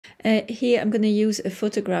Here I'm going to use a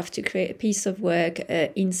photograph to create a piece of work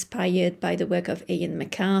inspired by the work of Iain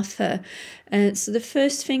MacArthur. So the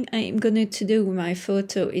first thing I'm going to do with my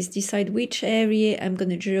photo is decide which area I'm going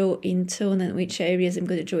to draw in tone and which areas I'm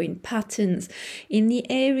going to draw in patterns. In the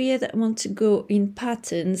area that I want to go in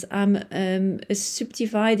patterns, I'm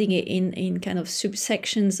subdividing it in kind of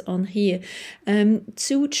subsections on here.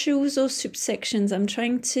 To choose those subsections, I'm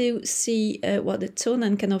trying to see what the tone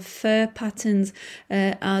and kind of fur patterns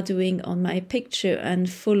are doing on my picture and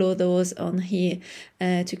follow those on here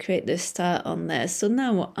to create the star on there. So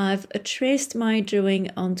now I've traced my drawing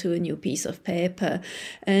onto a new piece of paper.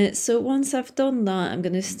 So once I've done that, I'm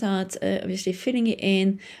going to start obviously filling it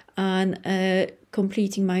in and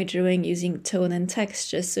completing my drawing using tone and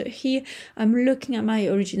texture. So here I'm looking at my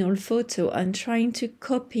original photo and trying to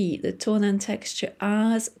copy the tone and texture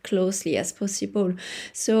as closely as possible.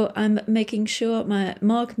 So I'm making sure my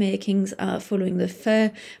mark makings are following the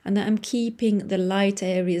fur, and that I'm keeping the light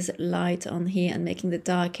areas light on here and making the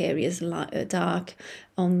dark areas dark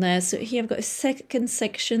on there. So here I've got a second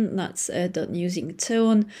section that's done using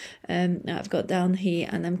tone. I've got down here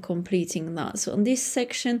and I'm completing that. So on this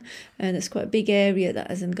section, there's quite a big area that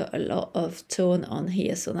hasn't got a lot of tone on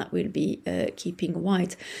here, so that will be keeping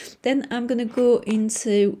white. Then I'm going to go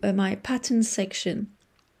into my pattern section.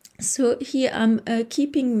 So here I'm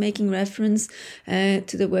making reference to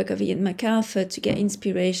the work of Iain MacArthur to get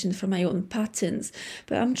inspiration for my own patterns.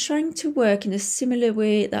 But I'm trying to work in a similar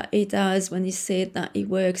way that he does when he said that he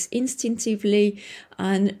works instinctively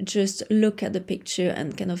and just look at the picture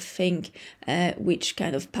and kind of think which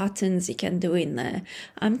kind of patterns he can do in there.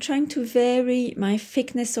 I'm trying to vary my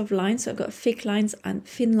thickness of lines. So I've got thick lines and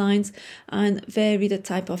thin lines, and vary the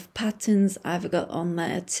type of patterns I've got on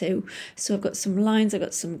there too. So I've got some lines, I've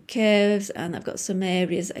got some curves, and I've got some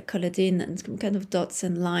areas coloured in and some kind of dots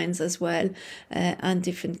and lines as well, and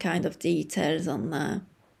different kind of details on there.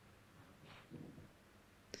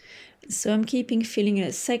 So I'm filling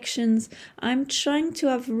in sections. I'm trying to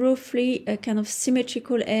have roughly a kind of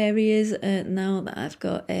symmetrical areas now that I've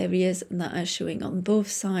got areas that are showing on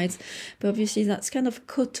both sides. But obviously that's kind of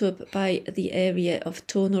cut up by the area of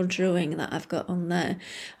tonal drawing that I've got on there.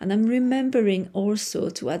 And I'm remembering also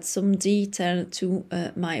to add some detail to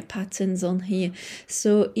my patterns on here.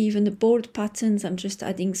 So even the bold patterns, I'm just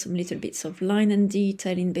adding some little bits of line and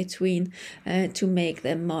detail in between to make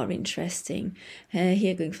them more interesting.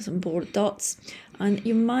 Here going for some bold dots, and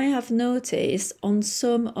you might have noticed on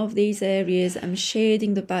some of these areas I'm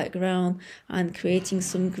shading the background and creating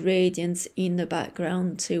some gradients in the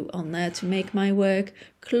background too on there to make my work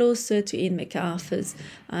closer to Iain MacArthur's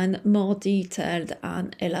and more detailed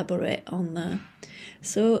and elaborate on there.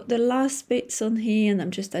 So the last bits on here, and I'm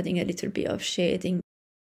just adding a little bit of shading